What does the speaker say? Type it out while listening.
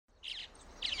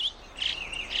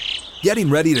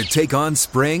Getting ready to take on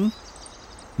spring?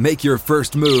 Make your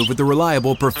first move with the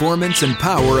reliable performance and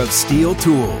power of Steel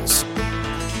tools.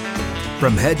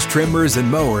 From hedge trimmers and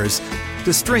mowers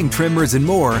to string trimmers and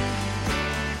more,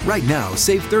 right now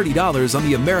save $30 on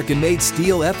the American-made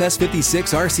Steel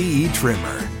FS56 RCE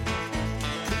trimmer.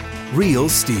 Real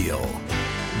Steel.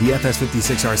 The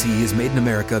FS56 RCE is made in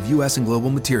America of U.S. and global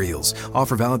materials.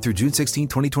 Offer valid through June 16,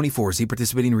 2024. See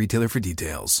participating retailer for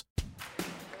details.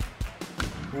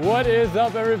 What is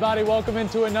up, everybody? Welcome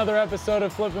into another episode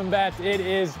of Flippin' Bats. It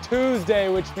is Tuesday,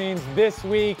 which means this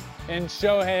week in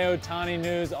Shohei Ohtani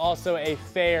news, also a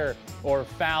fair or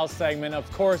foul segment.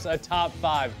 Of course, a top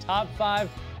five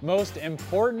most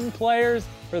important players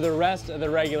for the rest of the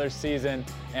regular season.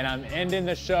 And I'm ending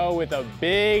the show with a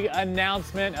big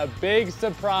announcement, a big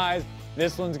surprise.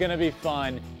 This one's gonna be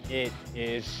fun. It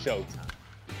is showtime.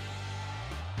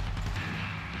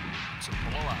 It's a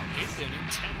blowout, 8th inning,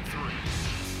 10-3.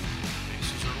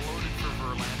 Bases are loaded for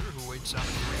Verlander, who waits out a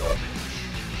 3-0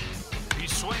 pitch. He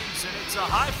swings, and it's a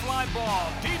high fly ball,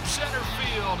 deep center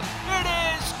field. It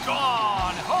is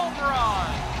gone! Home run!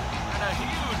 And a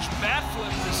huge bat flip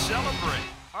to celebrate.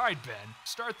 All right, Ben,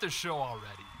 start the show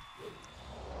already.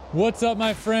 What's up,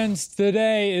 my friends?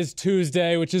 Today is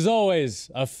Tuesday, which is always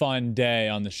a fun day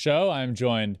on the show. I'm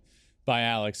joined by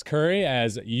Alex Curry,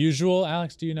 as usual.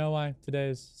 Alex, do you know why today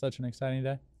is such an exciting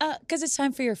day? Because it's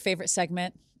time for your favorite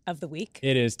segment of the week.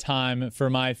 It is time for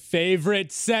my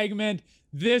favorite segment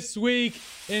this week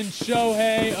in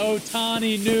Shohei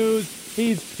Ohtani news.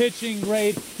 He's pitching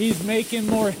great. He's making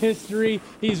more history.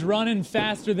 He's running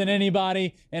faster than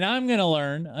anybody. And I'm going to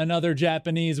learn another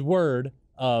Japanese word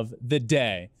of the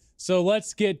day. So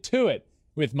let's get to it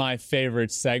with my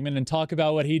favorite segment and talk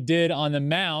about what he did on the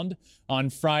mound on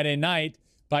Friday night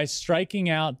by striking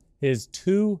out his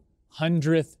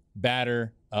 200th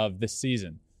batter of the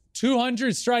season.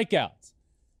 200 strikeouts.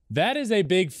 That is a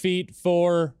big feat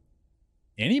for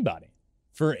anybody,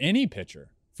 for any pitcher,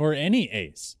 for any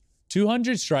ace.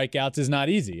 200 strikeouts is not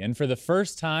easy. And for the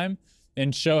first time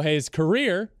in Shohei's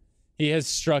career, he has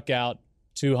struck out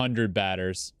 200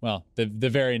 batters. Well, the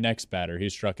very next batter, he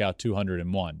struck out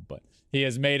 201, but he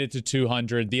has made it to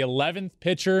 200. The 11th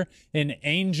pitcher in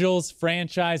Angels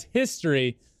franchise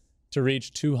history to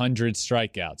reach 200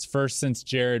 strikeouts. First since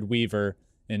Jared Weaver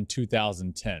in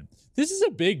 2010. This is a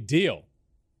big deal.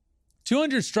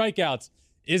 200 strikeouts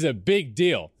is a big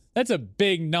deal. That's a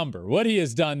big number. What he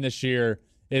has done this year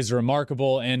is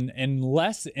remarkable, and in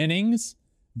less innings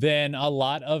than a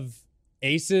lot of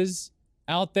aces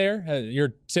out there,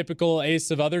 your typical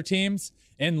ace of other teams,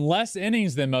 in less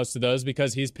innings than most of those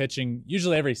because he's pitching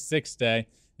usually every 6th day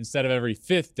instead of every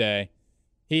 5th day.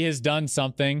 He has done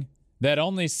something that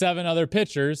only 7 other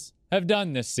pitchers have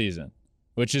done this season,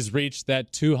 which is reached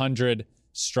that 200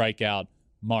 strikeout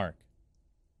mark.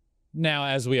 Now,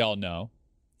 as we all know,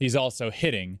 he's also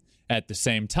hitting at the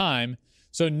same time.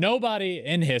 So nobody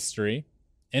in history,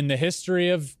 in the history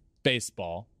of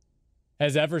baseball,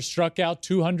 has ever struck out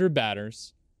 200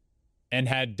 batters and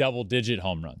had double-digit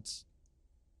home runs.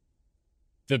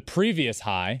 The previous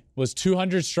high was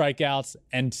 200 strikeouts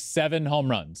and 7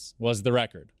 home runs was the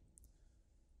record.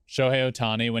 Shohei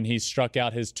Ohtani, when he struck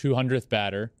out his 200th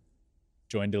batter,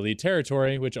 joined elite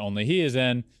territory, which only he is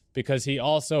in, because he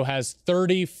also has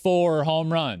 34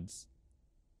 home runs.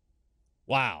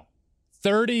 Wow.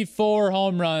 34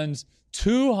 home runs,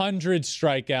 200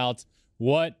 strikeouts.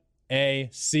 What a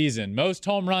season. Most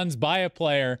home runs by a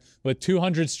player with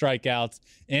 200 strikeouts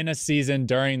in a season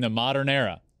during the modern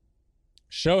era.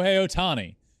 Shohei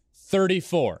Ohtani,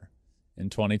 34 in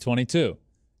 2022.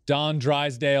 Don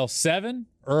Drysdale, 7.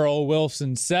 Earl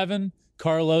Wilson, 7.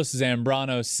 Carlos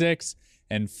Zambrano, 6.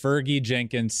 And Fergie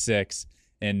Jenkins, 6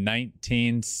 in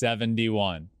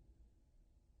 1971.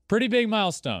 Pretty big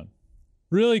milestone.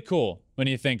 Really cool when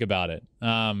you think about it.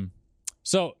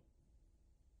 So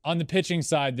on the pitching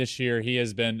side this year, he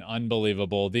has been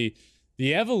unbelievable. The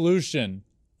evolution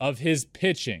of his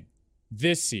pitching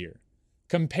this year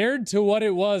compared to what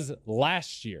it was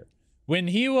last year, when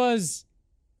he was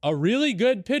a really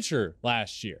good pitcher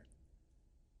last year.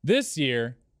 This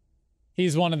year,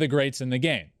 he's one of the greats in the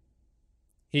game.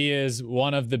 He is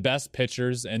one of the best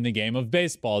pitchers in the game of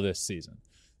baseball this season.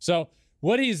 So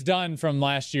what he's done from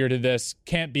last year to this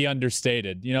can't be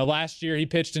understated. You know, last year he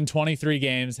pitched in 23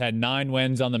 games, had 9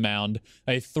 wins on the mound,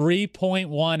 a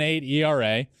 3.18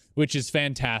 ERA, which is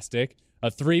fantastic, a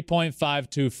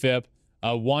 3.52 FIP,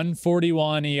 a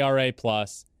 141 ERA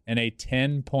plus, and a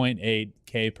 10.8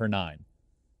 K per 9.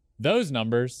 Those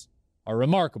numbers are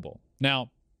remarkable. Now,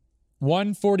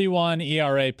 141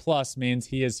 ERA plus means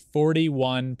he is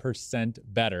 41%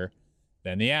 better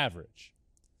than the average.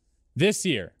 This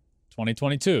year,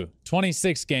 2022,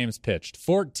 26 games pitched,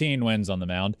 14 wins on the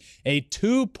mound, a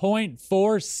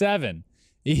 2.47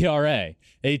 ERA,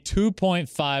 a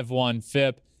 2.51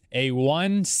 FIP, a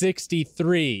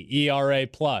 163 ERA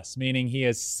plus, meaning he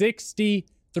is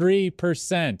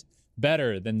 63%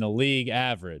 better than the league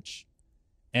average,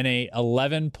 and a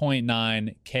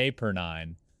 11.9 K per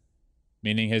nine,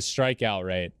 meaning his strikeout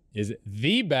rate is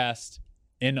the best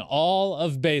in all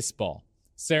of baseball.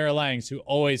 Sarah Langs, who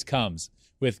always comes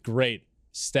with great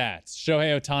stats.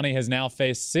 Shohei Ohtani has now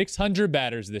faced 600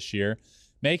 batters this year,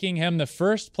 making him the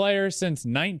first player since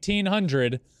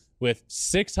 1900 with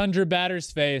 600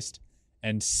 batters faced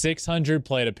and 600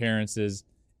 plate appearances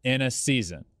in a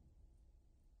season.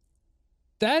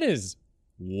 That is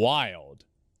wild.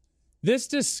 This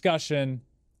discussion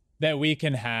that we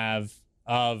can have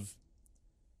of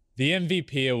the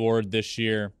MVP award this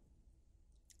year,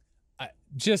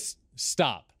 just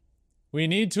stop. We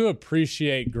need to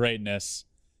appreciate greatness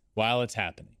while it's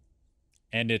happening.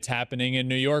 And it's happening in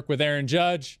New York with Aaron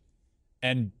Judge.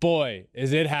 And boy,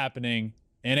 is it happening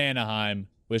in Anaheim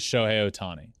with Shohei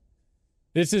Ohtani.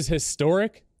 This is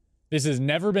historic. This has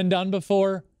never been done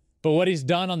before. But what he's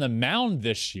done on the mound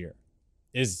this year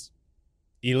is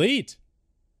elite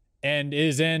and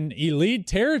is in elite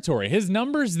territory. His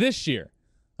numbers this year,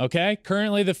 okay?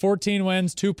 Currently the 14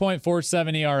 wins,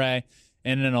 2.47 ERA,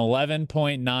 and an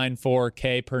 11.94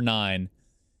 K per nine.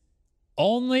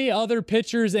 Only other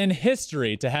pitchers in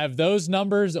history to have those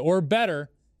numbers or better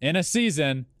in a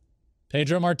season,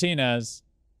 Pedro Martinez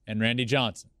and Randy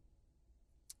Johnson.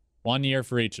 1 year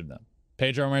for each of them.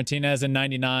 Pedro Martinez in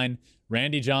 99,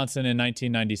 Randy Johnson in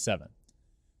 1997.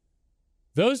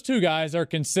 Those two guys are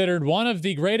considered one of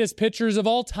the greatest pitchers of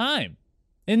all time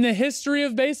in the history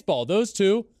of baseball. Those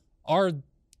two are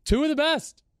two of the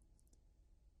best.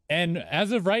 And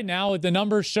as of right now, with the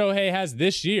numbers Shohei has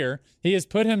this year, he has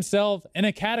put himself in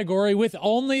a category with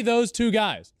only those two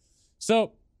guys.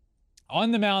 So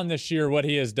on the mound this year, what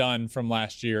he has done from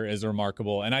last year is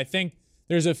remarkable. And I think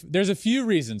there's a few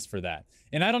reasons for that.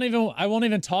 And I won't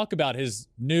even talk about his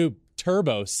new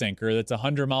turbo sinker that's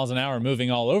 100 miles an hour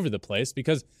moving all over the place,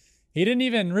 because he didn't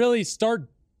even really start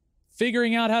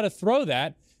figuring out how to throw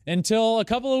that until a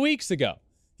couple of weeks ago.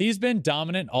 He's been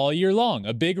dominant all year long.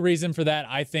 A big reason for that,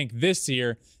 I think, this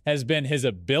year has been his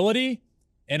ability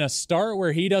in a start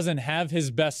where he doesn't have his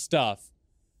best stuff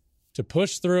to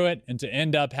push through it and to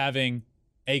end up having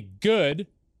a good,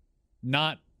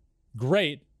 not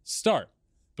great start.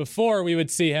 Before, we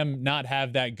would see him not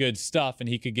have that good stuff and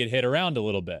he could get hit around a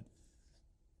little bit.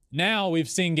 Now we've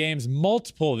seen games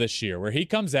multiple this year where he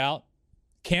comes out,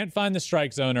 can't find the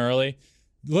strike zone early,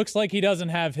 looks like he doesn't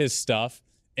have his stuff,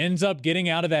 ends up getting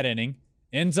out of that inning,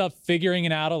 ends up figuring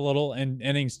it out a little in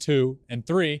innings 2 and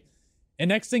 3. And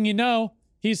next thing you know,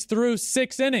 he's through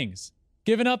 6 innings,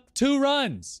 giving up 2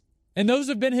 runs. And those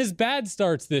have been his bad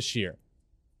starts this year.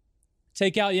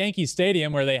 Take out Yankee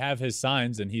Stadium where they have his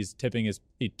signs and he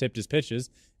tipped his pitches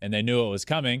and they knew it was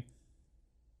coming.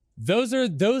 Those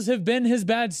have been his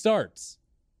bad starts.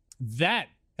 That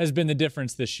has been the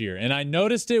difference this year. And I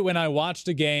noticed it when I watched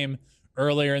a game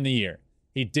earlier in the year.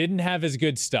 He didn't have his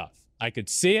good stuff. I could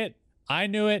see it. I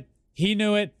knew it. He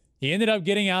knew it. He ended up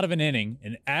getting out of an inning.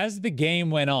 And as the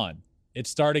game went on, it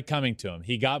started coming to him.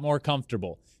 He got more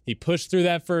comfortable. He pushed through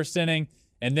that first inning.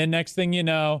 And then next thing you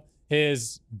know,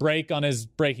 his break on his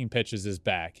breaking pitches is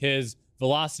back. His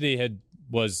velocity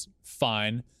was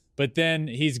fine. But then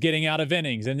he's getting out of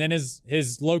innings. And then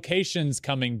his location's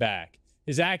coming back.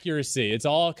 His accuracy, it's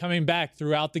all coming back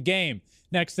throughout the game.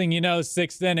 Next thing you know,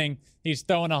 6th inning, he's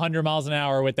throwing 100 miles an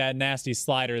hour with that nasty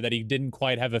slider that he didn't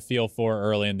quite have a feel for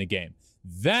early in the game.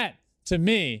 That, to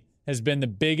me, has been the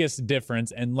biggest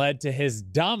difference and led to his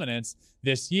dominance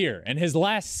this year. And his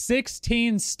last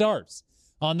 16 starts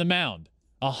on the mound,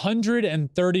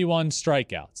 131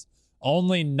 strikeouts,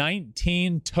 only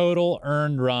 19 total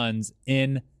earned runs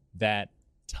in that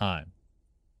time.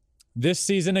 This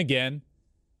season, again,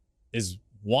 is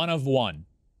 1 of 1.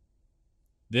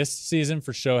 This season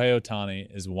for Shohei Ohtani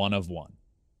is 1 of 1.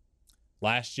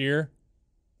 Last year,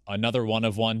 another 1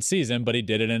 of 1 season, but he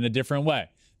did it in a different way.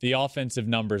 The offensive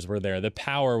numbers were there. The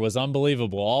power was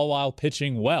unbelievable, all while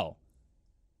pitching well.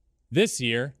 This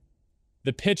year,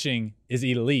 the pitching is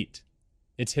elite.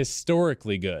 It's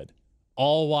historically good,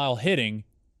 all while hitting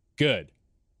good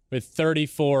with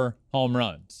 34 home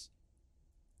runs.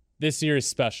 This year is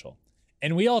special.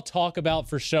 And we all talk about,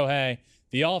 for Shohei,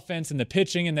 the offense and the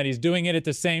pitching and that he's doing it at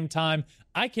the same time.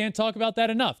 I can't talk about that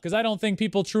enough because I don't think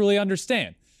people truly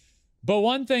understand. But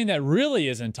one thing that really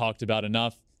isn't talked about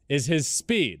enough is his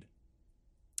speed.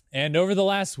 And over the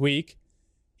last week,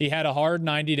 He had a hard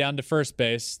 90 down to first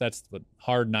base. That's what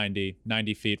hard 90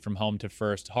 feet from home to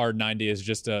first. Hard 90 is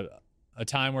just a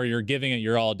time where you're giving it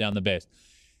your all down the base.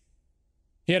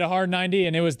 He had a hard 90,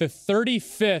 and it was the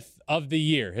 35th of the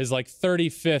year, his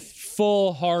 35th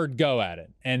full hard go at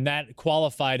it. And that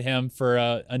qualified him for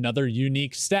another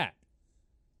unique stat.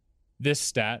 This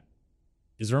stat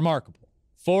is remarkable.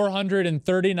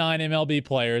 439 MLB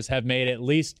players have made at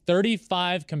least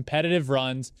 35 competitive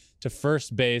runs to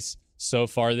first base so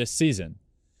far this season.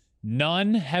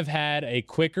 None have had a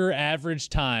quicker average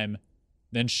time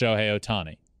than Shohei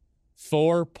Ohtani.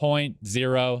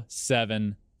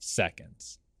 4.07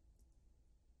 seconds.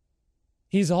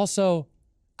 He's also,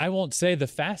 I won't say the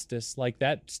fastest, like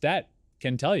that stat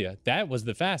can tell you. That was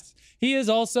the fastest. He is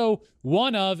also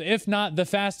one of, if not the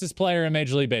fastest player in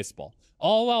Major League Baseball,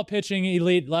 all while pitching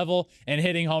elite level and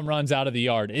hitting home runs out of the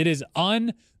yard. It is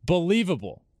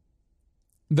unbelievable.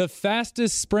 The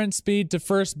fastest sprint speed to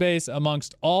first base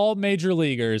amongst all major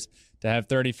leaguers to have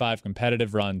 35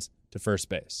 competitive runs to first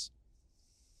base.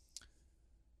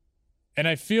 And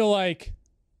I feel like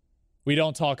we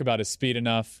don't talk about his speed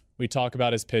enough. We talk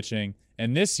about his pitching.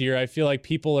 And this year, I feel like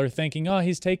people are thinking, oh,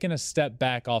 he's taken a step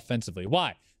back offensively.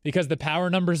 Why? Because the power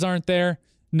numbers aren't there?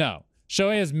 No.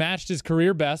 Shohei has matched his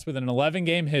career best with an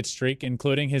 11-game hit streak,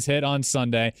 including his hit on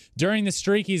Sunday. During the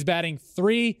streak, he's batting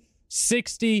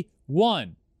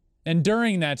 .361. And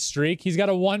during that streak, he's got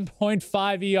a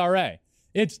 1.5 ERA.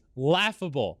 It's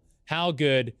laughable how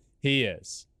good he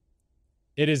is.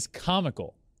 It is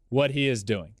comical what he is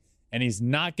doing. And he's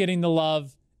not getting the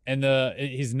love and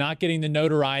he's not getting the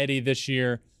notoriety this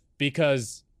year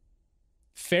because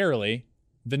fairly,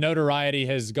 the notoriety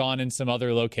has gone in some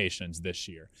other locations this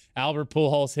year. Albert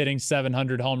Pujols hitting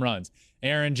 700 home runs.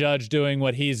 Aaron Judge doing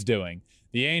what he's doing.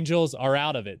 The Angels are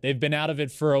out of it. They've been out of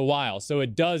it for a while. So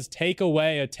it does take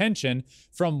away attention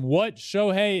from what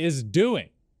Shohei is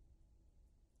doing.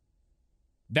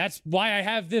 That's why I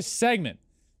have this segment.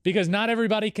 Because not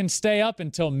everybody can stay up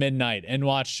until midnight and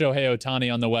watch Shohei Ohtani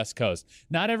on the West Coast.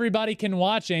 Not everybody can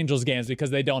watch Angels games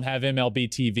because they don't have MLB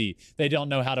TV. They don't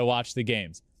know how to watch the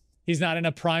games. He's not in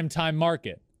a primetime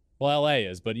market. Well, LA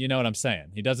is, but you know what I'm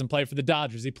saying. He doesn't play for the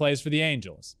Dodgers. He plays for the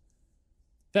Angels.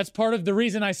 That's part of the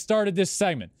reason I started this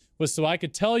segment, was so I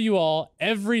could tell you all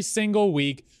every single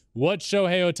week what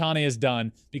Shohei Ohtani has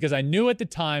done, because I knew at the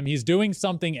time he's doing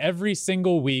something every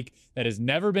single week that has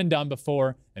never been done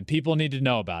before, and people need to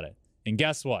know about it. And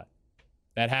guess what?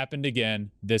 That happened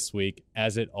again this week,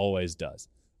 as it always does.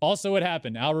 Also, what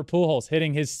happened? Albert Pujols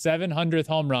hitting his 700th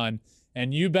home run,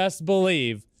 and you best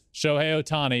believe Shohei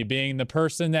Ohtani, being the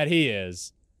person that he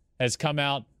is, has come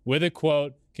out with a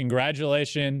quote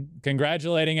congratulating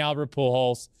Albert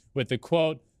Pujols, with the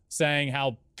quote saying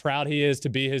how proud he is to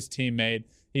be his teammate.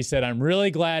 He said, "I'm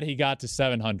really glad he got to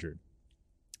 700.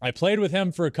 I played with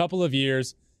him for a couple of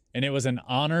years, and it was an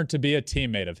honor to be a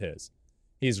teammate of his.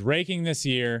 He's raking this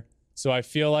year, so I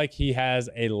feel like he has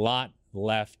a lot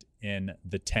left in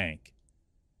the tank."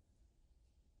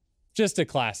 Just a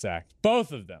class act.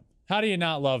 Both of them. How do you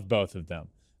not love both of them?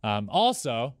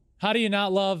 Also, how do you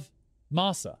not love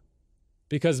Masa?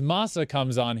 Because Masa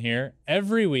comes on here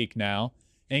every week now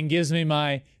and gives me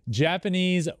my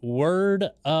Japanese word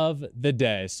of the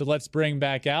day. So let's bring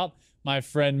back out my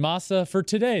friend Masa for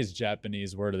today's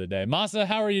Japanese word of the day. Masa,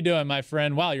 how are you doing, my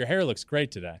friend? Wow, your hair looks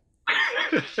great today.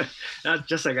 Not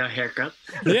just I got a haircut.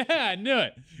 Yeah, I knew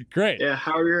it. Great. Yeah,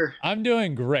 how are you? I'm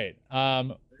doing great.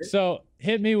 So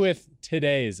hit me with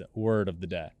today's word of the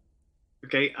day.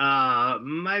 Okay,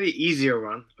 might be easier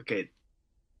one. Okay.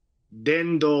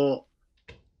 Dendo.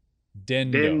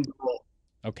 Dendo.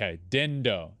 Okay,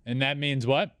 Dendo. And that means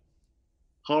what?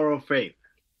 Hall of Fame.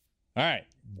 All right.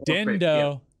 Fame, Dendo,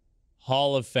 yeah.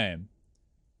 Hall of Fame.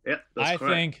 Yeah, that's I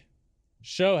correct. think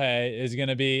Shohei is going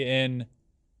to be in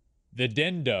the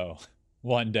Dendo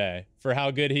one day for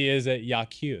how good he is at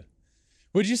Yaku.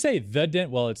 Would you say the Dendo?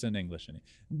 Well, it's in English.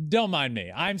 Don't mind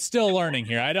me. I'm still learning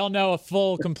here. I don't know a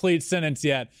full, complete sentence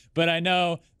yet, but I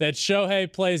know that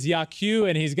Shohei plays Yaku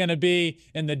and he's going to be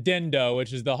in the Dendo,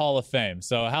 which is the Hall of Fame.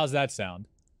 So how's that sound?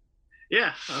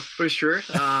 Yeah, for sure.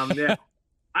 Yeah.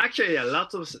 Actually, a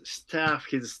lot of staff,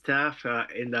 his staff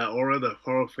in the already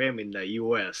Hall of Fame in the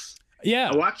U.S.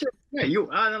 Yeah. Oh, actually, yeah,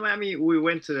 I mean, we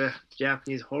went to the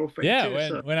Japanese Hall of Fame. Yeah,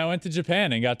 too, when I went to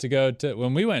Japan and got to go to,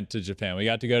 when we went to Japan, we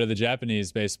got to go to the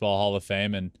Japanese Baseball Hall of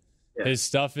Fame, and his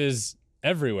stuff is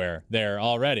everywhere there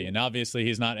already. And obviously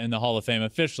he's not in the Hall of Fame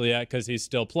officially yet because he's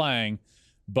still playing,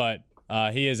 but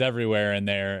he is everywhere in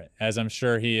there, as I'm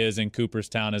sure he is in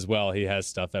Cooperstown as well. He has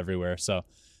stuff everywhere. So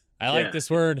I like this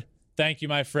word. Thank you,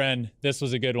 my friend. This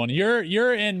was a good one.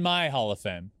 You're in my Hall of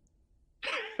Fame.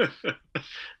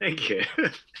 Thank you.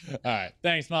 All right.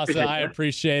 Thanks, Masa. I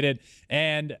appreciate it.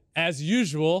 And as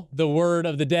usual, the word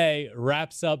of the day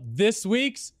wraps up this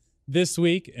Week in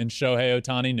Shohei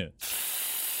Ohtani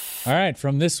news. All right.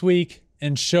 From this week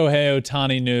in Shohei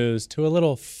Ohtani news to a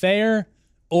little fair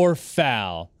or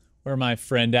foul, where my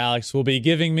friend Alex will be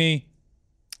giving me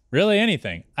really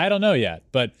anything. I don't know yet,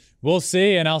 but we'll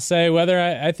see. And I'll say whether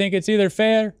I think it's either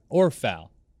fair or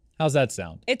foul. How's that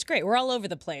sound? It's great. We're all over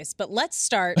the place, but let's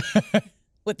start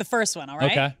with the first one, all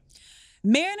right? Okay.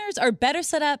 Mariners are better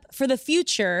set up for the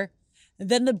future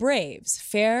than the Braves.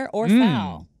 Fair or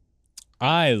foul?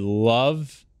 I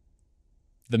love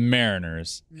the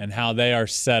Mariners and how they are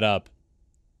set up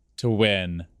to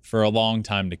win for a long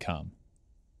time to come.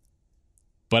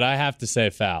 But I have to say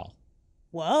foul.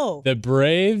 Whoa. The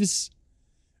Braves,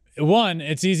 one,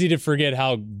 it's easy to forget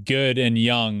how good and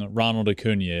young Ronald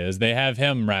Acuna is. They have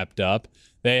him wrapped up.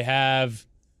 They have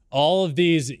all of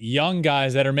these young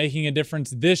guys that are making a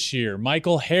difference this year.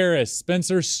 Michael Harris,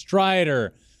 Spencer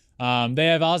Strider. They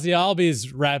have Ozzie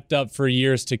Albies wrapped up for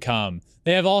years to come.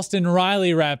 They have Austin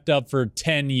Riley wrapped up for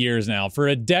 10 years now. For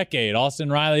a decade,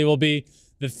 Austin Riley will be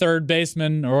the third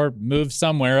baseman or move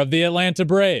somewhere of the Atlanta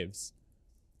Braves.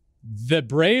 The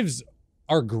Braves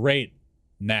are great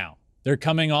now. They're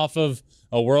coming off of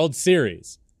a World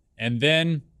Series. And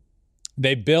then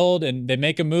they build and they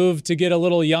make a move to get a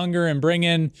little younger and bring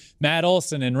in Matt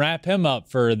Olson and wrap him up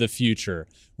for the future.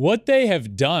 What they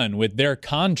have done with their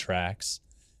contracts,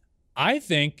 I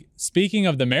think, speaking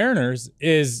of the Mariners,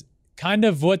 is kind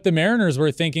of what the Mariners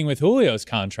were thinking with Julio's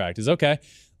contract is, okay,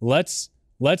 let's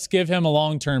give him a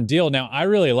long-term deal. Now, I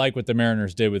really like what the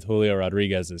Mariners did with Julio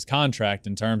Rodriguez's contract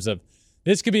in terms of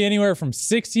this could be anywhere from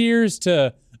 6 years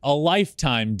to a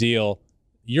lifetime deal.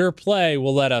 Your play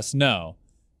will let us know.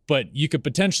 But you could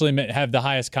potentially have the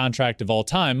highest contract of all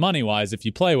time, money-wise, if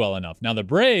you play well enough. Now, the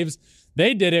Braves,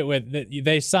 they did it with,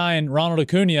 they signed Ronald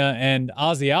Acuna and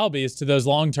Ozzie Albies to those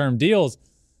long-term deals.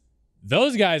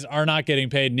 Those guys are not getting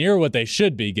paid near what they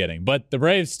should be getting, but the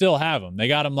Braves still have them. They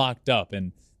got them locked up,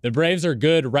 and the Braves are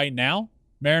good right now.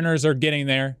 Mariners are getting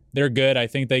there. They're good. I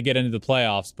think they get into the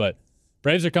playoffs, but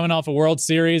Braves are coming off a World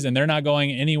Series, and they're not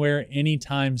going anywhere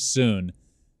anytime soon.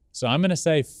 So I'm going to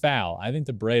say foul. I think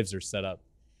the Braves are set up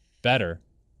better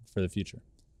for the future.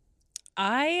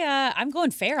 I'm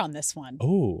going fair on this one.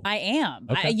 Oh, I am.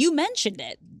 Okay. You mentioned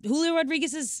it. Julio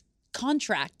Rodriguez's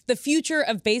contract, the future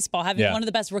of baseball, having one of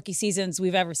the best rookie seasons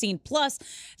we've ever seen. Plus,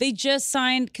 they just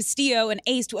signed Castillo and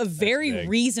Ace to a very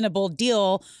reasonable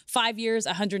deal, 5 years,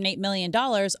 $108 million.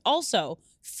 Also,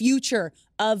 future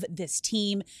of this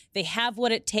team. They have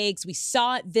what it takes. We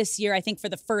saw it this year, I think, for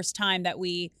the first time that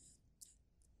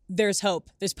there's hope.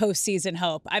 There's postseason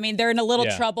hope. I mean, they're in a little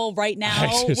trouble right now.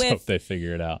 I just hope they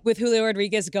figure it out. With Julio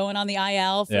Rodriguez going on the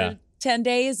IL for 10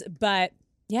 days. But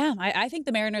yeah, I think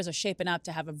the Mariners are shaping up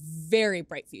to have a very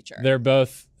bright future. They're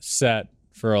both set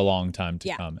for a long time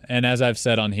to come. And as I've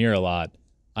said on here a lot,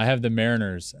 I have the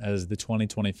Mariners as the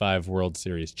 2025 World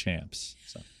Series champs.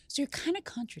 So you're kind of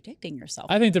contradicting yourself.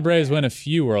 I think the Braves win a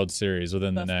few World Series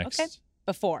within the next. Okay.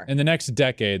 Before. In the next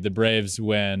decade, the Braves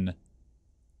win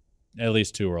at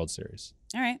least 2 World Series.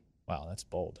 All right. Wow, that's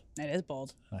bold. It is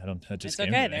bold. That just it's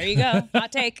came okay. to me. There you go.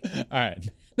 Hot take. All right.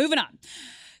 Moving on.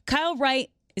 Kyle Wright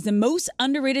is the most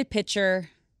underrated pitcher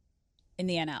in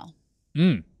the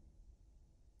NL.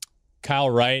 Kyle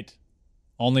Wright,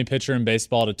 only pitcher in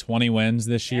baseball to 20 wins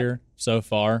this year so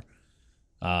far.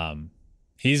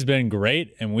 He's been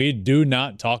great, and we do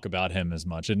not talk about him as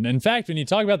much. And in fact, when you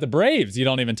talk about the Braves, you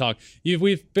don't even talk.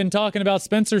 We've been talking about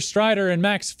Spencer Strider and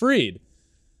Max Fried.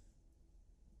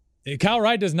 Kyle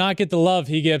Wright does not get the love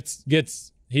he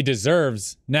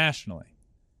deserves nationally.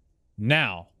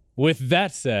 Now, with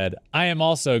that said, I am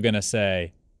also going to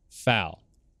say foul.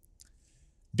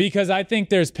 Because I think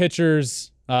there's pitchers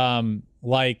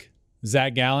like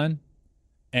Zach Gallen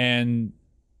and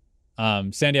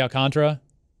Sandy Alcantara,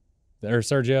 or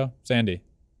Sandy,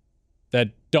 that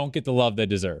don't get the love they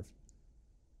deserve.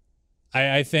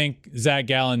 I think Zach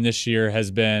Gallen this year has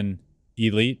been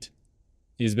elite.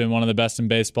 He's been one of the best in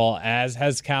baseball, as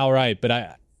has Kyle Wright.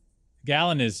 But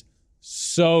Gallen is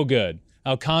so good.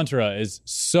 Alcantara is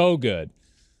so good.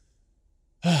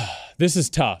 This is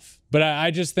tough. But I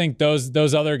just think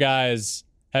those other guys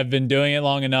have been doing it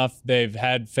long enough. They've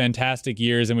had fantastic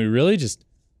years, and we really just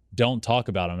don't talk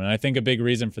about them. And I think a big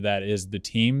reason for that is the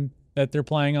team that they're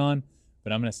playing on.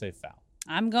 But I'm going to say foul.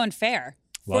 I'm going fair.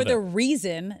 For the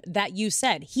reason that you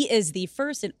said. He is the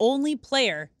first and only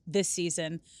player this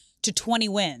season to 20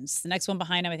 wins. The next one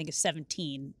behind him, I think, is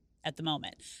 17 at the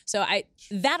moment. So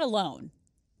that alone,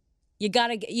 you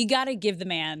gotta give the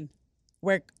man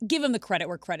give him the credit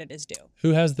where credit is due.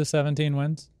 Who has the 17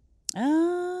 wins?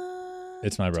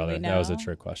 It's my Do brother. we That was a know?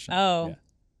 trick question. Oh. Yeah.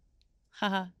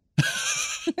 Haha.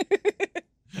 All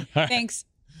right. Thanks.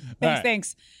 All right.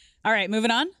 Thanks. All right, moving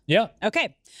on. Yeah.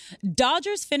 Okay.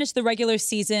 Dodgers finished the regular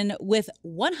season with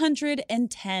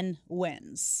 110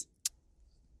 wins.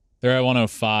 They're at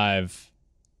 105.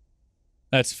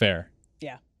 That's fair.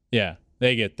 Yeah. Yeah,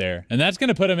 they get there. And that's going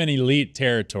to put them in elite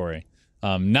territory.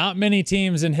 Not many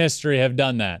teams in history have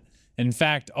done that. In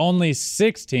fact, only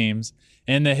 6 teams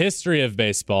in the history of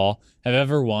baseball have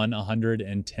ever won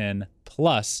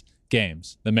 110-plus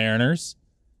games. The Mariners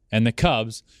and the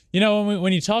Cubs. You know,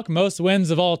 when you talk most wins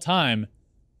of all time,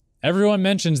 everyone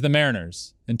mentions the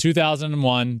Mariners. In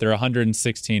 2001, they're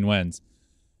 116 wins.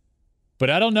 But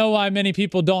I don't know why many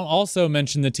people don't also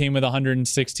mention the team with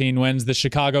 116 wins, the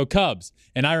Chicago Cubs.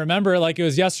 And I remember it like it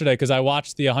was yesterday because I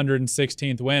watched the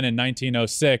 116th win in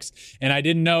 1906, and I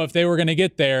didn't know if they were going to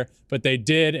get there, but they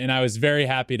did, and I was very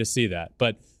happy to see that.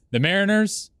 But the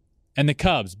Mariners and the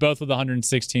Cubs, both with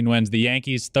 116 wins. The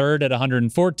Yankees third at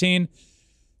 114.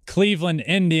 Cleveland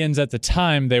Indians at the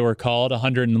time they were called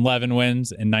 111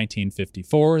 wins in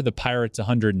 1954. The Pirates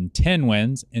 110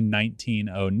 wins in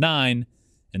 1909.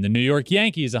 And the New York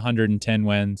Yankees 110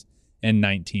 wins in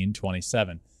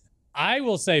 1927. I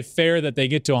will say fair that they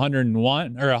get to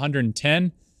 101 or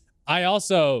 110. I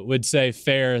also would say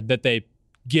fair that they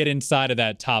get inside of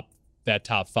that top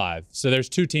 5. So there's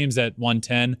 2 teams at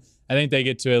 110. I think they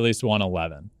get to at least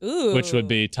 111, which would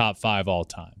be top 5 all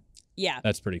time. Yeah.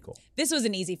 That's pretty cool. This was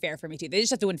an easy fair for me, too. They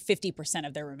just have to win 50%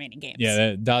 of their remaining games.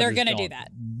 Yeah, they're going to do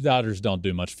that. Dodgers don't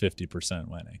do much 50%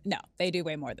 winning. No, they do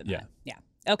way more than that. Yeah.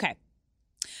 Yeah. Okay.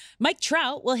 Mike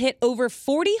Trout will hit over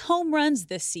 40 home runs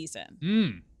this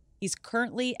season. He's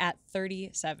currently at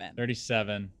 37.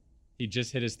 37. He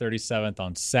just hit his 37th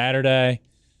on Saturday.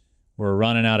 We're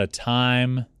running out of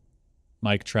time.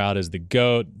 Mike Trout is the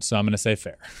GOAT, so I'm going to say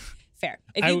fair. Fair.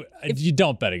 If you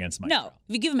don't bet against Mike Trout.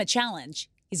 If you give him a challenge,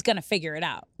 he's going to figure it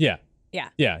out. Yeah. Yeah.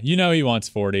 Yeah. You know he wants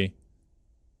 40.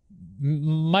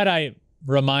 Might I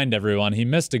remind everyone, he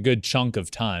missed a good chunk of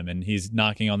time, and he's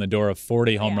knocking on the door of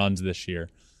 40 home runs this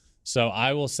year. So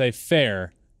I will say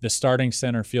fair. The starting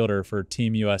center fielder for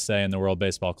Team USA in the World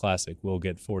Baseball Classic will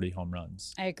get 40 home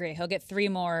runs. I agree. He'll get 3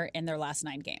 more in their last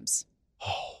 9 games.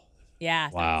 Oh. Yeah.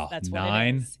 Wow. That's 9? what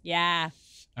it is. Yeah.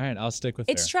 All right. I'll stick with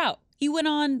It's fair. Trout. He went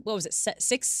on, what was it,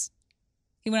 6?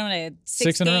 He went on a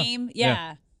 6 in a row. game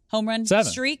home run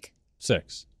 7. streak.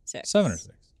 6. 6. 7 or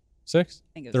 6? 6?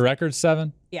 I think it was The record's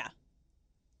 7? Yeah.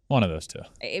 One of those 2.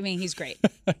 I mean, he's great.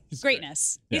 He's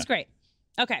Greatness. great. He's great.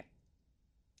 Okay.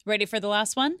 Ready for the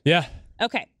last one? Yeah.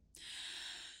 Okay.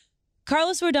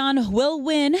 Carlos Rodon will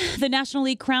win the National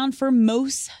League crown for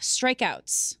most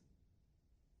strikeouts.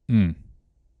 This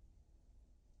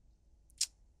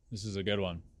is a good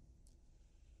one.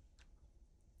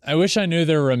 I wish I knew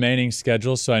their remaining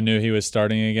schedule so I knew he was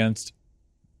starting against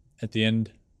at the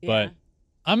end. Yeah. But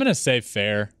I'm going to say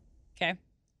fair. Okay.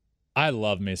 I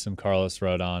love me some Carlos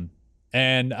Rodon.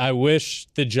 And I wish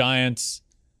the Giants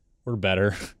were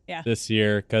better this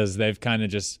year because they've kind of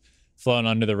just flown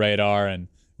under the radar. And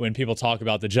when people talk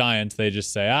about the Giants, they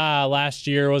just say, last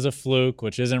year was a fluke,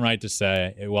 which isn't right to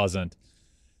say. It wasn't.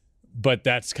 But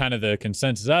that's kind of the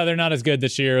consensus. They're not as good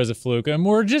this year as a fluke. And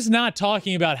we're just not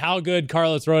talking about how good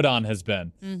Carlos Rodon has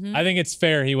been. Mm-hmm. I think it's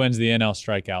fair he wins the NL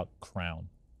strikeout crown.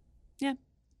 Yeah.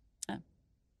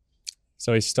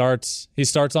 So he starts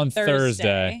on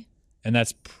Thursday. And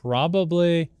that's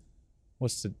probably,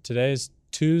 today's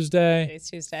Tuesday? Today's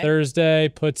Tuesday. Thursday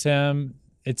puts him,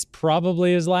 it's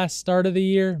probably his last start of the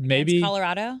year. Maybe.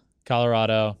 Against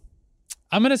Colorado.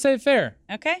 I'm going to say fair.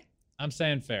 Okay. I'm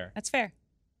saying fair. That's fair.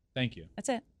 Thank you. That's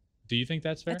it. Do you think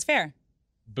that's fair? That's fair.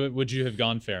 But would you have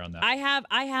gone fair on that? I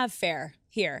have fair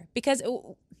here because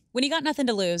when you got nothing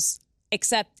to lose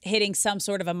except hitting some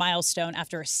sort of a milestone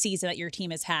after a season that your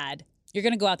team has had, you're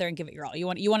going to go out there and give it your all. You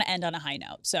want to end on a high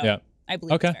note. So I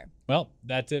believe it's fair. Well,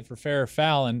 that's it for fair or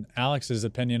foul. And Alex's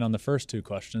opinion on the first 2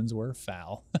 questions were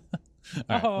foul. All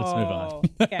right, let's move on.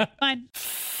 Okay, fine.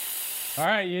 All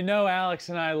right, you know Alex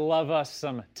and I love us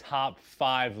some top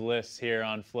 5 lists here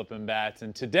on Flippin' Bats,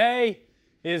 and today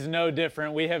is no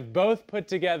different. We have both put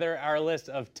together our list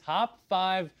of top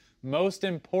 5 most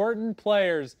important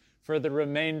players for the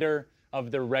remainder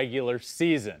of the regular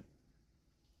season.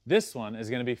 This one is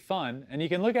going to be fun, and you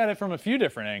can look at it from a few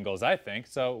different angles, I think,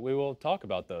 so we will talk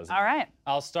about those. All right.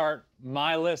 I'll start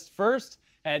my list first.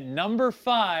 At number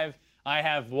 5, I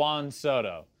have Juan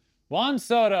Soto. Juan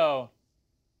Soto,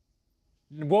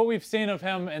 what we've seen of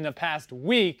him in the past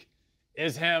week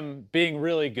is him being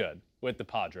really good. with the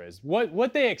Padres.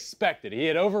 What they expected. He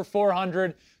had over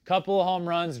 400, couple of home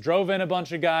runs, drove in a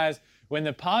bunch of guys. When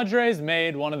the Padres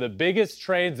made one of the biggest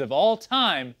trades of all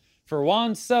time for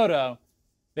Juan Soto,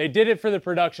 they did it for the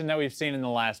production that we've seen in the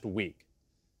last week.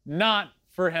 Not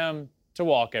for him to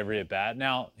walk every at-bat.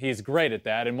 Now, he's great at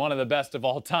that and one of the best of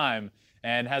all time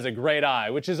and has a great eye,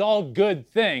 which is all good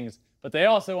things, but they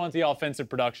also want the offensive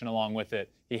production along with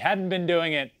it. He hadn't been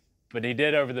doing it, but he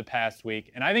did over the past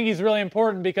week. And I think he's really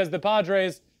important because the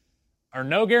Padres are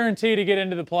no guarantee to get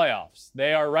into the playoffs.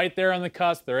 They are right there on the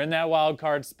cusp. They're in that wild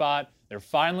card spot. They're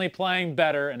finally playing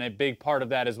better, and a big part of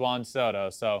that is Juan Soto.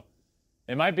 So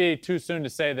it might be too soon to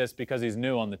say this because he's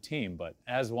new on the team, but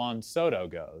as Juan Soto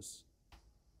goes,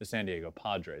 the San Diego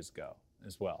Padres go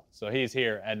as well. So he's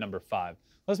here at number 5.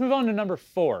 Let's move on to number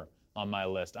 4 on my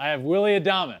list. I have Willy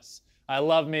Adames. I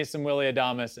love me some Willy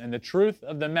Adames, and the truth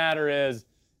of the matter is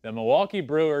the Milwaukee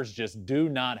Brewers just do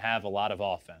not have a lot of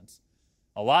offense.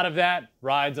 A lot of that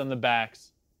rides on the back,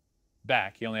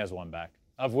 he only has one back,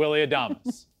 of Willy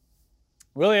Adames.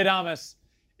 Willy Adames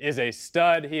is a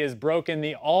stud. He has broken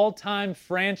the all-time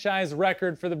franchise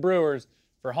record for the Brewers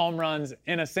for home runs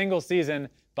in a single season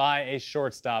by a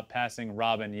shortstop, passing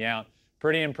Robin Yount.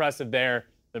 Pretty impressive there.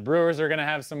 The Brewers are going to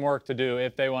have some work to do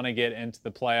if they want to get into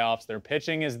the playoffs. Their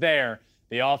pitching is there.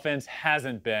 The offense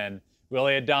hasn't been.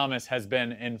 Willy Adames has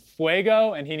been in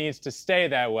fuego, and he needs to stay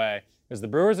that way because the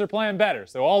Brewers are playing better.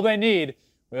 So all they need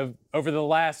over the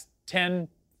last 10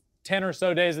 or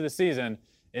so days of the season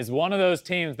is one of those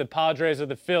teams, the Padres or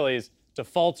the Phillies, to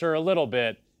falter a little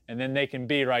bit, and then they can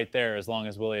be right there as long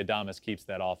as Willy Adames keeps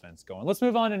that offense going. Let's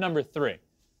move on to number 3.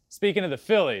 Speaking of the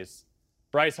Phillies,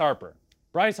 Bryce Harper.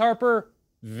 Bryce Harper,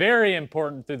 very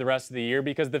important through the rest of the year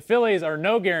because the Phillies are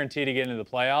no guarantee to get into the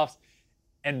playoffs,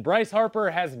 and Bryce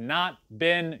Harper has not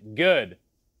been good.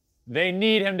 They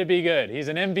need him to be good. He's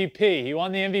an MVP. He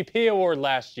won the MVP award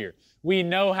last year. We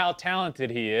know how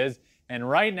talented he is, and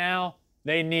right now,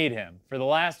 they need him. For the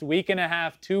last week and a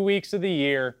half, 2 weeks of the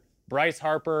year, Bryce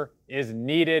Harper is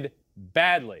needed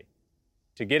badly.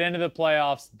 To get into the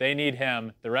playoffs, they need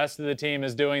him. The rest of the team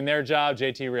is doing their job.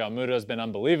 JT Realmuto has been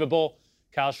unbelievable.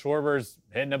 Kyle Schwarber's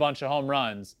hitting a bunch of home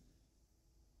runs.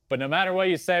 But no matter what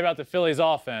you say about the Phillies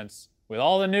offense, with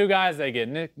all the new guys they get,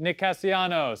 Nick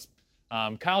Castellanos,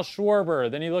 Kyle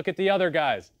Schwarber, then you look at the other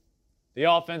guys, the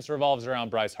offense revolves around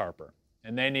Bryce Harper,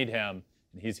 and they need him.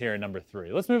 And he's here at number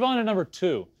 3. Let's move on to number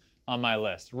 2 on my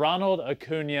list. Ronald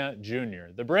Acuna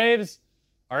Jr. The Braves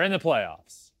are in the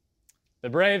playoffs. The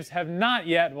Braves have not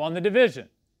yet won the division.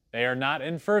 They are not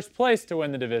in first place to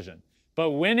win the division.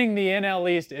 But winning the NL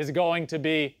East is going to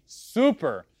be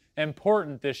super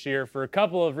important this year for a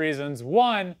couple of reasons.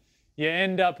 One, you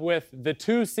end up with the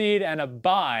 2 seed and a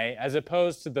bye as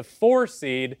opposed to the 4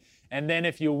 seed, and then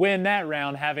if you win that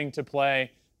round, having to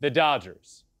play the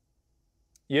Dodgers.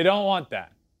 You don't want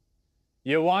that.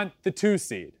 You want the 2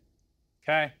 seed,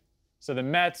 okay? So the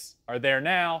Mets are there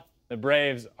now. The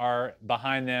Braves are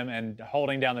behind them and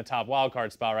holding down the top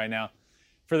wildcard spot right now.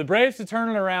 For the Braves to turn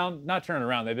it around, not turn it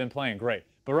around, they've been playing great.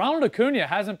 But Ronald Acuna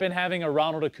hasn't been having a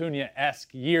Ronald Acuna-esque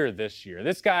year this year.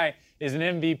 This guy is an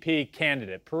MVP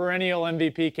candidate, perennial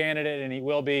MVP candidate, and he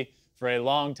will be for a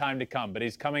long time to come. But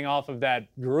he's coming off of that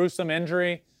gruesome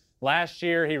injury. Last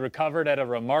year, he recovered at a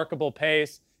remarkable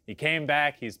pace. He came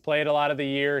back. He's played a lot of the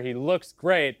year. He looks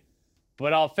great.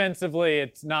 But offensively,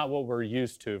 it's not what we're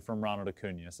used to from Ronald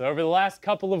Acuna. So over the last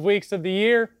couple of weeks of the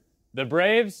year, the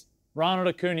Braves, Ronald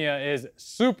Acuna is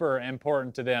super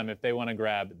important to them if they want to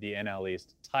grab the NL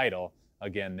East title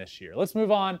again this year. Let's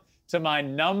move on to my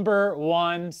number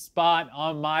 1 spot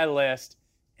on my list,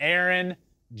 Aaron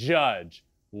Judge.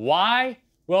 Why?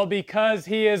 Well, because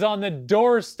he is on the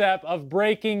doorstep of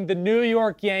breaking the New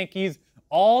York Yankees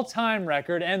all-time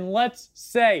record. And let's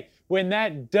say when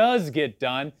that does get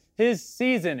done, his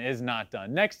season is not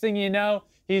done. Next thing you know,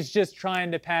 he's just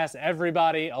trying to pass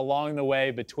everybody along the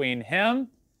way between him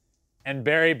and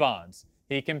Barry Bonds.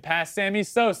 He can pass Sammy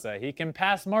Sosa. He can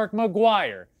pass Mark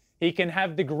McGwire. He can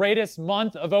have the greatest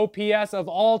month of OPS of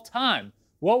all time.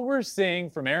 What we're seeing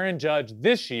from Aaron Judge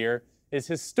this year is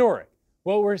historic.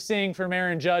 What we're seeing from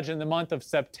Aaron Judge in the month of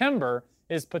September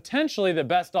is potentially the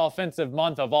best offensive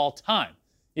month of all time.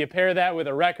 You pair that with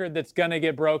a record that's going to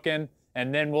get broken,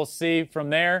 and then we'll see from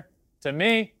there. To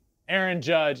me, Aaron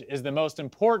Judge is the most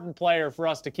important player for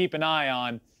us to keep an eye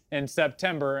on in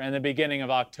September and the beginning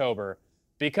of October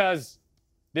because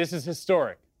this is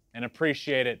historic, and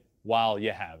appreciate it while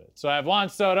you have it. So I have Juan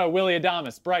Soto, Willy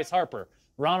Adames, Bryce Harper,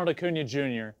 Ronald Acuna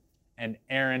Jr., and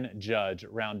Aaron Judge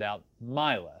round out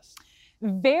my list.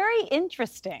 Very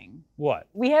interesting. What?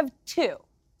 We have 2.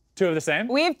 2 of the same?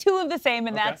 We have 2 of the same,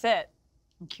 and Okay. that's it.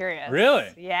 I'm curious. Really?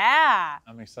 Yeah.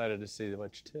 I'm excited to see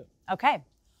which two. Okay.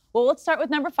 Well, let's start with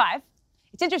number 5.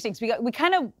 It's interesting. So we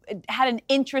kind of had an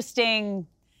interesting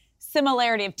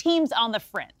similarity of teams on the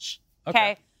fringe.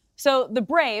 Okay. So the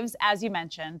Braves, as you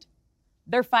mentioned,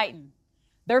 they're fighting.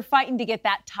 They're fighting to get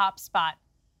that top spot.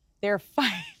 They're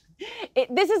fighting.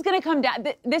 This is going to come down.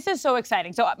 This is so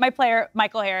exciting. So my player,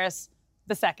 Michael Harris,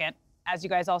 the second, as you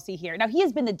guys all see here. Now, he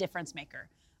has been the difference maker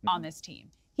on this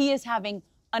team. He is having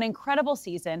an incredible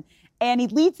season, and he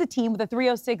leads the team with a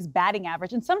 .306 batting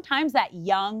average. And sometimes that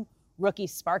young rookie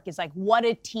spark is like what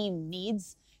a team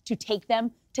needs to take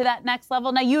them to that next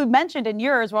level. Now, you mentioned in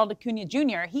yours, Ronald Acuna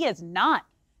Jr., he has not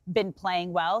been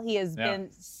playing well. He has been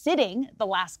sitting the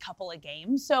last couple of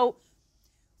games. So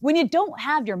when you don't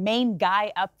have your main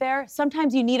guy up there,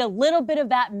 sometimes you need a little bit of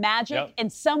that magic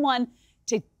and someone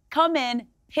to come in,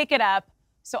 pick it up.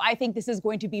 So I think this is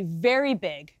going to be very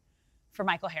big for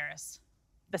Michael Harris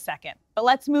the second. But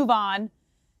let's move on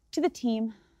to the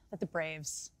team that the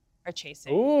Braves are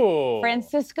chasing. Ooh.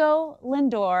 Francisco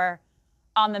Lindor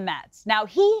on the Mets. Now,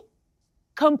 he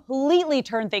completely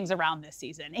turned things around this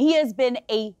season. He has been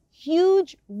a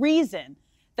huge reason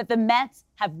that the Mets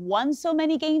have won so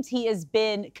many games. He has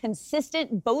been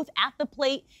consistent both at the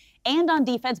plate and on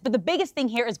defense. But the biggest thing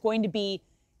here is going to be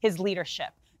his leadership.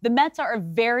 The Mets are a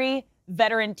very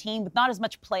veteran team with not as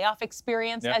much playoff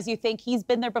experience as you think. He's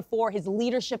been there before. His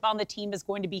leadership on the team is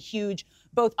going to be huge,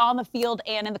 both on the field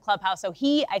and in the clubhouse. So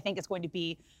he, I think, is going to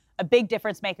be a big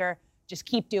difference maker. Just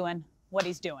keep doing what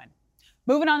he's doing.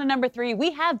 Moving on to number 3,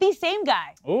 we have the same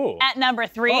guy at number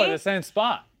 3. Oh, the same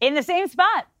spot. In the same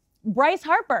spot. Bryce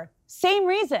Harper, same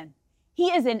reason. He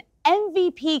is an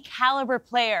MVP caliber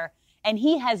player, and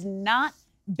he has not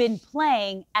been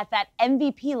playing at that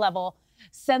MVP level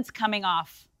since coming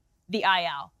off the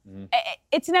IL.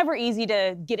 It's never easy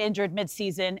to get injured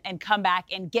midseason and come back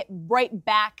and get right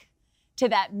back to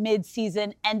that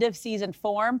midseason, end of season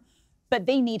form, but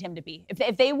they need him to be.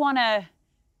 If they want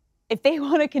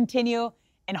to continue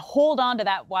and hold on to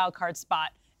that wild card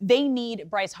spot, they need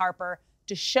Bryce Harper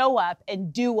to show up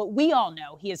and do what we all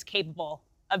know he is capable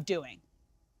of doing.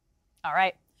 All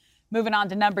right, moving on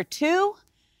to number 2,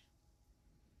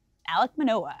 Alek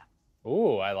Manoah.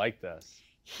 Ooh, I like this.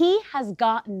 He has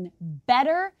gotten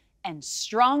better and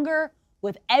stronger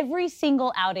with every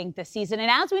single outing this season. And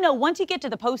as we know, once you get to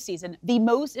the postseason, the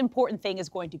most important thing is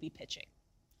going to be pitching.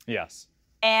 Yes.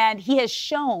 And he has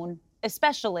shown,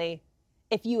 especially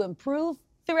if you improve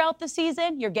throughout the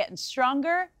season, you're getting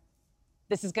stronger,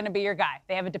 this is going to be your guy.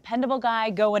 They have a dependable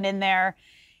guy going in there.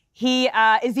 He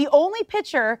is the only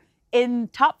pitcher in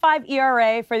top 5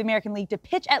 ERA for the American League to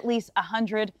pitch at least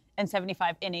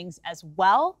 175 innings as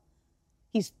well.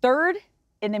 He's 3rd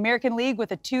in the American League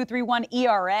with a 2.31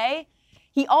 ERA.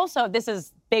 He also, this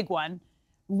is big one,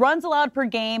 runs allowed per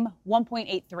game,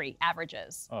 1.83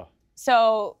 averages. Oh.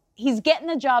 So he's getting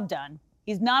the job done.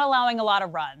 He's not allowing a lot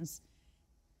of runs,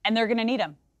 and they're going to need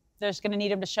him. They're just going to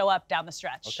need him to show up down the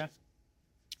stretch. Okay.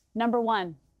 Number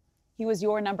 1, he was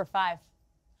your number 5,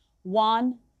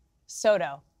 Juan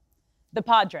Soto, the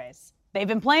Padres. They've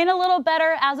been playing a little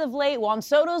better as of late. Juan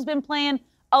Soto's been playing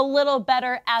a little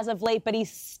better as of late, but he's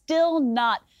still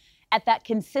not at that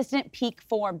consistent peak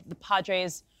form the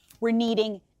Padres were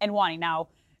needing and wanting. Now,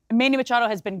 Manny Machado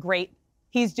has been great.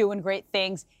 He's doing great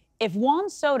things. If Juan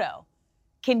Soto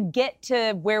can get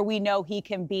to where we know he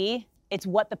can be, it's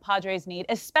what the Padres need,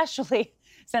 especially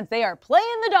since they are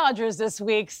playing the Dodgers this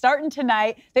week, starting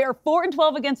tonight. They are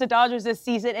 4-12 against the Dodgers this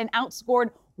season and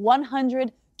outscored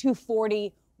 100-41.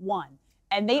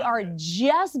 And they are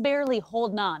just barely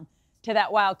holding on to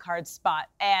that wild card spot,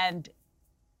 and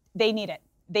they need it.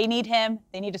 They need him.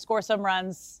 They need to score some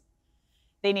runs.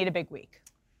 They need a big week.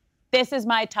 This is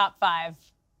my top 5.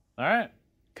 All right.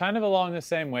 Kind of along the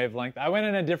same wavelength. I went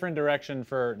in a different direction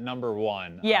for number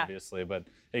 1, obviously, but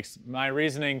my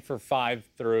reasoning for 5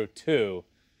 through 2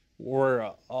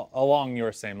 were along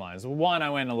your same lines. 1, I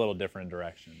went in a little different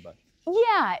direction, but.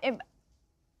 Yeah.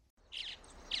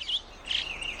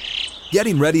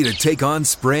 Getting ready to take on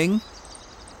spring?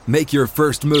 Make your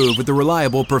first move with the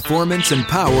reliable performance and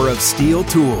power of Steel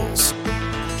tools.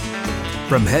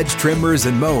 From hedge trimmers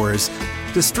and mowers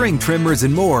to string trimmers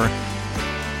and more,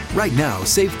 right now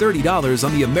save $30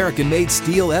 on the American-made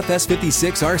Steel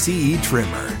FS56 RCE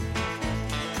trimmer.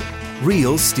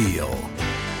 Real Steel.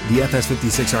 The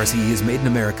FS56 RCE is made in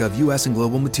America of U.S. and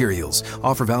global materials.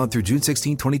 Offer valid through June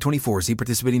 16, 2024. See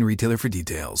participating retailer for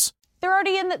details. They're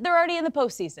already in the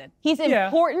postseason. He's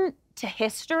important to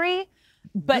history.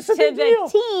 But to deal. the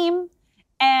team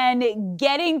and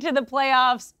getting to the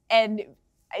playoffs and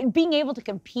being able to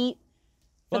compete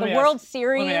for the World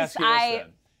Series, let me ask you this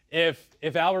then.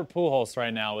 If Albert Pujols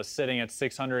right now was sitting at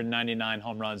 699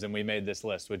 home runs and we made this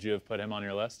list, would you have put him on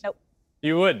your list? Nope.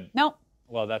 You wouldn't? Nope.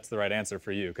 Well, that's the right answer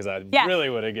for you because I really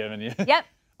would have given you. Yep.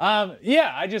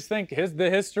 I just think the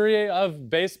history of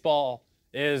baseball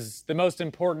is the most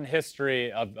important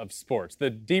history of sports. The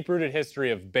deep-rooted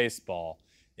history of baseball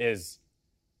is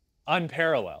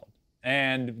unparalleled.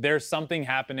 And there's something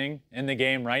happening in the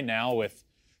game right now with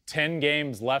 10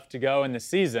 games left to go in the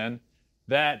season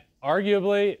that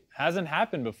arguably hasn't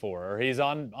happened before, or he's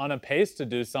on a pace to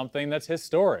do something that's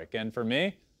historic. And for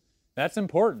me, that's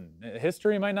important.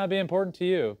 History might not be important to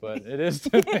you, but it is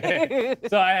to me.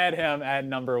 So I had him at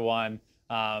number 1.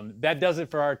 That does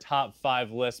it for our top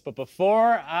 5 list. But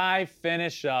before I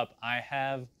finish up, I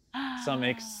have some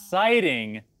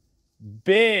exciting,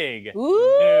 big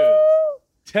news.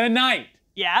 Tonight,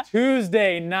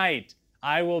 Tuesday night,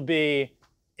 I will be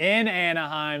in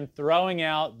Anaheim throwing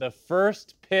out the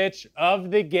first pitch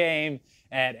of the game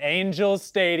at Angel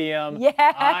Stadium. Yeah.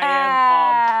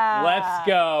 I am pumped. Let's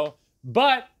go.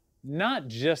 But not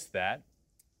just that.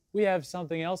 We have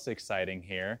something else exciting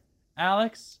here.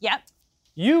 Alex? Yep.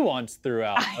 You once threw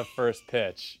out a first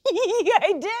pitch. Yeah,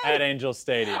 I did. At Angel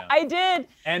Stadium. I did.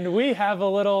 And we have a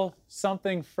little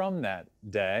something from that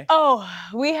day. Oh,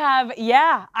 we have,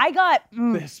 I got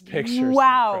this picture.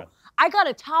 Wow. I got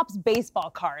a Topps baseball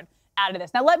card out of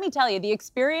this. Now, let me tell you, the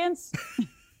experience,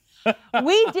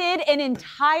 we did an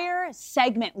entire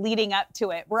segment leading up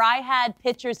to it where I had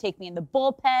pitchers take me in the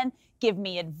bullpen, give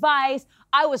me advice.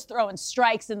 I was throwing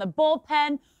strikes in the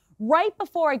bullpen. Right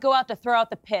before I go out to throw out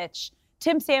the pitch,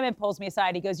 Tim Salmon pulls me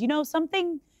aside. He goes, you know,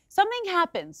 something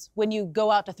happens when you go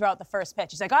out to throw out the first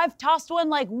pitch. He's like, I've tossed one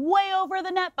like way over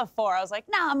the net before. I was like,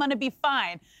 nah, I'm going to be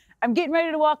fine. I'm getting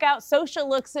ready to walk out. Sosha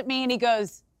looks at me and he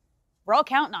goes, we're all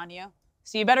counting on you,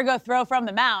 so you better go throw from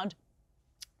the mound.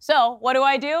 So what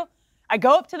do? I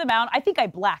go up to the mound. I think I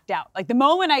blacked out. Like the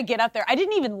moment I get up there, I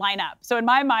didn't even line up. So in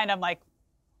my mind, I'm like,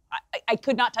 I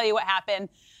could not tell you what happened.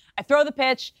 I throw the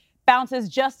pitch, bounces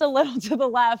just a little to the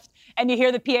left, and you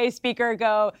hear the PA speaker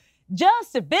go,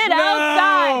 just a bit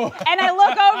outside. And I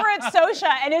look over at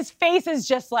Sosha, and his face is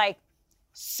just like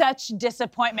such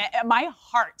disappointment. And my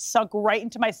heart sunk right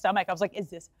into my stomach. I was like,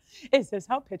 is this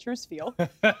how pitchers feel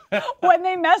when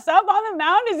they mess up on the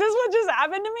mound? Is this what just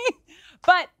happened to me?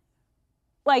 But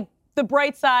like the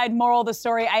bright side, moral of the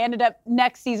story, I ended up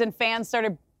next season, fans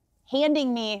started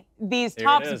handing me these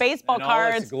Topps baseball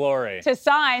cards to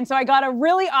sign. So I got a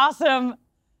really awesome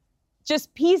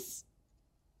just piece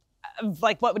of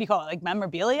like, what would you call it? Like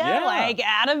memorabilia, like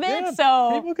out of it. Yeah,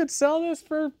 so people could sell this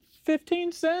for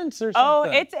 15 cents or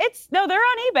something. Oh, no, they're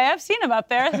on eBay. I've seen them up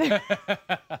there.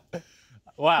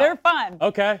 Wow. They're fun.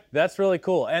 Okay, that's really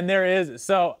cool. And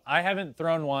so I haven't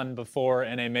thrown one before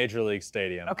in a major league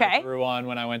stadium. Okay. I threw one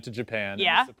when I went to Japan in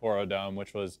the Sapporo Dome,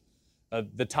 which was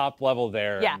the top level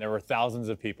there. Yeah. And there were thousands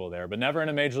of people there, but never in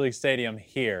a major league stadium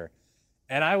here.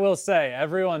 And I will say,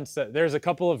 everyone said, there's a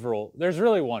couple of rules. There's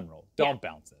really one rule. Don't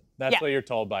bounce it. That's what you're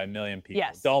told by a million people.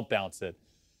 Yes. Don't bounce it.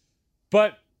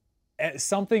 But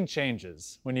something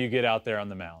changes when you get out there on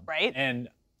the mound. Right. And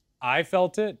I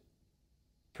felt it.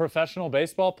 Professional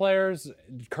baseball players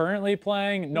currently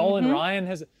playing, Nolan Ryan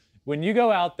has, when you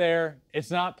go out there, it's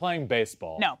not playing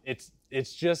baseball. No.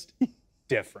 It's just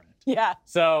different. Yeah.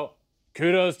 So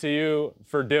kudos to you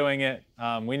for doing it.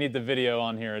 We need the video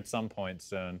on here at some point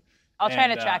soon. I'll try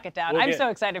to track it down. I'm so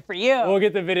excited for you. We'll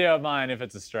get the video of mine if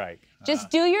it's a strike. Just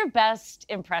do your best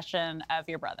impression of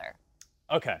your brother.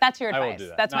 Okay. That's your advice. I will do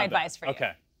that. That's Not my bad. advice for you.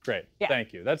 Okay, great. Yeah.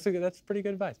 Thank you. That's pretty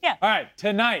good advice. Yeah. All right,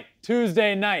 tonight,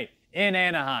 Tuesday night in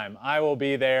Anaheim, I will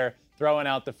be there throwing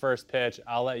out the first pitch.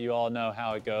 I'll let you all know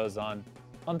how it goes on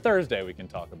Thursday. We can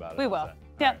talk about it. We will. All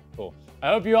Yeah. right, cool. I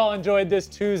hope you all enjoyed this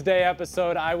Tuesday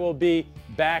episode. I will be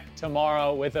back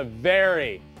tomorrow with a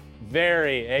very,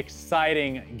 very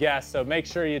exciting guest. So make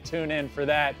sure you tune in for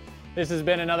that. This has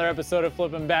been another episode of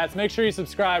Flippin' Bats. Make sure you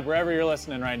subscribe wherever you're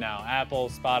listening right now, Apple,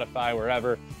 Spotify,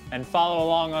 wherever, and follow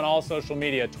along on all social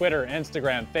media, Twitter,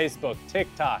 Instagram, Facebook,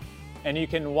 TikTok. And you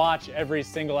can watch every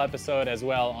single episode as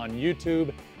well on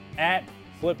YouTube at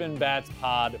Flippin' Bats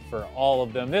Pod for all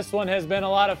of them. This one has been a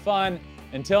lot of fun.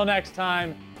 Until next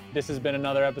time, this has been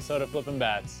another episode of Flippin'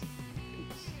 Bats.